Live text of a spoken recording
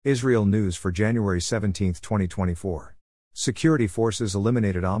Israel News for January 17, 2024. Security forces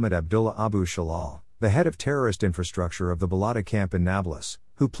eliminated Ahmed Abdullah Abu Shalal, the head of terrorist infrastructure of the Balata camp in Nablus,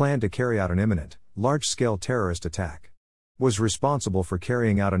 who planned to carry out an imminent, large-scale terrorist attack. Was responsible for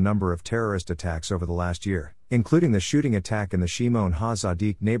carrying out a number of terrorist attacks over the last year, including the shooting attack in the Shimon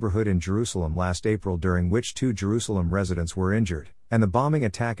HaZaddik neighborhood in Jerusalem last April, during which 2 Jerusalem residents were injured, and the bombing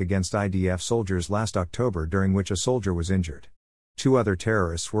attack against IDF soldiers last October, during which a soldier was injured. 2 other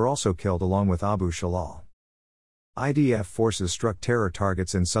terrorists were also killed along with Abu Shalal. IDF forces struck terror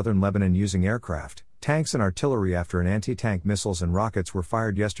targets in southern Lebanon using aircraft, tanks and artillery after an anti-tank missiles and rockets were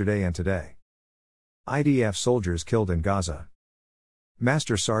fired yesterday and today. IDF soldiers killed in Gaza.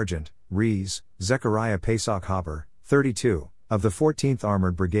 Master Sergeant, Rees, Zechariah Pesach Haber, 32, of the 14th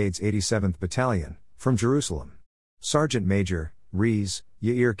Armored Brigade's 87th Battalion, from Jerusalem. Sergeant Major, Rees,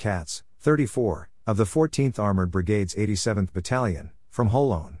 Yair Katz, 34, of the 14th Armored Brigade's 87th Battalion, from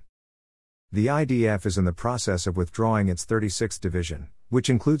Holon. The IDF is in the process of withdrawing its 36th Division, which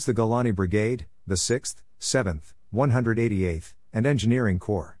includes the Golani Brigade, the 6th, 7th, 188th, and Engineering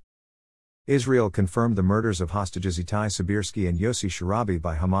Corps. Israel confirmed the murders of hostages Itai Sibirsky and Yossi Sharabi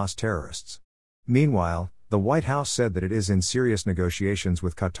by Hamas terrorists. Meanwhile, the White House said that it is in serious negotiations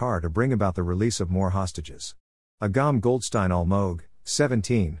with Qatar to bring about the release of more hostages. Agam Goldstein Almog,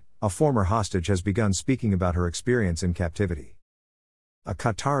 17, a former hostage, has begun speaking about her experience in captivity. A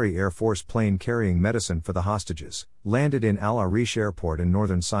Qatari Air Force plane carrying medicine for the hostages landed in Al Arish Airport in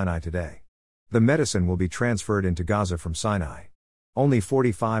northern Sinai today. The medicine will be transferred into Gaza from Sinai. Only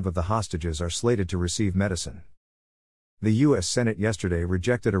 45 of the hostages are slated to receive medicine. The U.S. Senate yesterday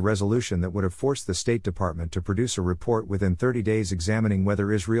rejected a resolution that would have forced the State Department to produce a report within 30 days examining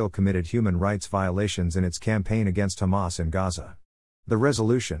whether Israel committed human rights violations in its campaign against Hamas in Gaza. The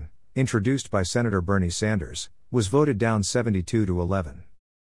resolution, introduced by Senator Bernie Sanders, was voted down 72-11.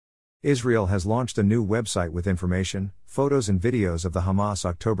 Israel has launched a new website with information, photos and videos of the Hamas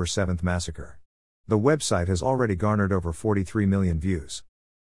October 7 massacre. The website has already garnered over 43 million views.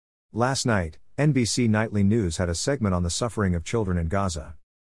 Last night, NBC Nightly News had a segment on the suffering of children in Gaza.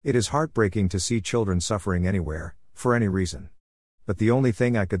 It is heartbreaking to see children suffering anywhere, for any reason. But the only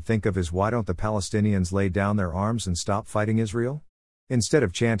thing I could think of is, why don't the Palestinians lay down their arms and stop fighting Israel? Instead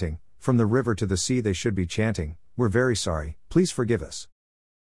of chanting, "From the river to the sea," they should be chanting, "We're very sorry, please forgive us."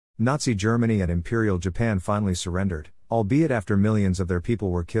 Nazi Germany and Imperial Japan finally surrendered, albeit after millions of their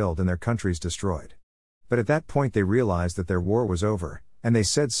people were killed and their countries destroyed. But at that point they realized that their war was over, and they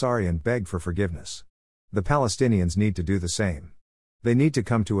said sorry and begged for forgiveness. The Palestinians need to do the same. They need to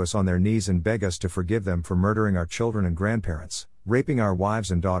come to us on their knees and beg us to forgive them for murdering our children and grandparents, raping our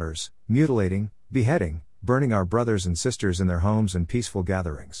wives and daughters, mutilating, beheading, burning our brothers and sisters in their homes and peaceful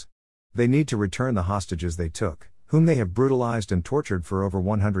gatherings. They need to return the hostages they took, whom they have brutalized and tortured for over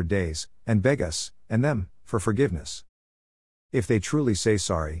 100 days, and beg us, and them, for forgiveness. If they truly say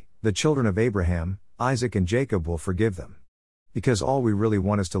sorry, the children of Abraham, Isaac and Jacob will forgive them. Because all we really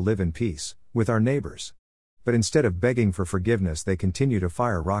want is to live in peace, with our neighbors. But instead of begging for forgiveness, they continue to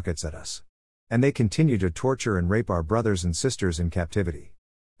fire rockets at us. And they continue to torture and rape our brothers and sisters in captivity.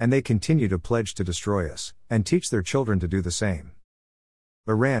 And they continue to pledge to destroy us, and teach their children to do the same.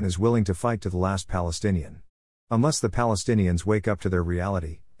 Iran is willing to fight to the last Palestinian. Unless the Palestinians wake up to their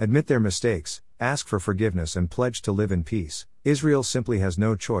reality, admit their mistakes, ask for forgiveness and pledge to live in peace, Israel simply has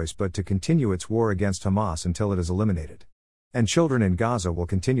no choice but to continue its war against Hamas until it is eliminated. And children in Gaza will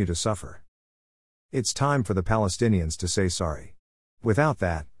continue to suffer. It's time for the Palestinians to say sorry. Without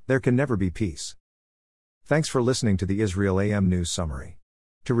that, there can never be peace. Thanks for listening to the Israel AM News Summary.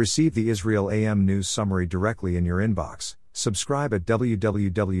 To receive the Israel AM News Summary directly in your inbox, subscribe at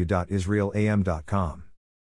www.israelam.com.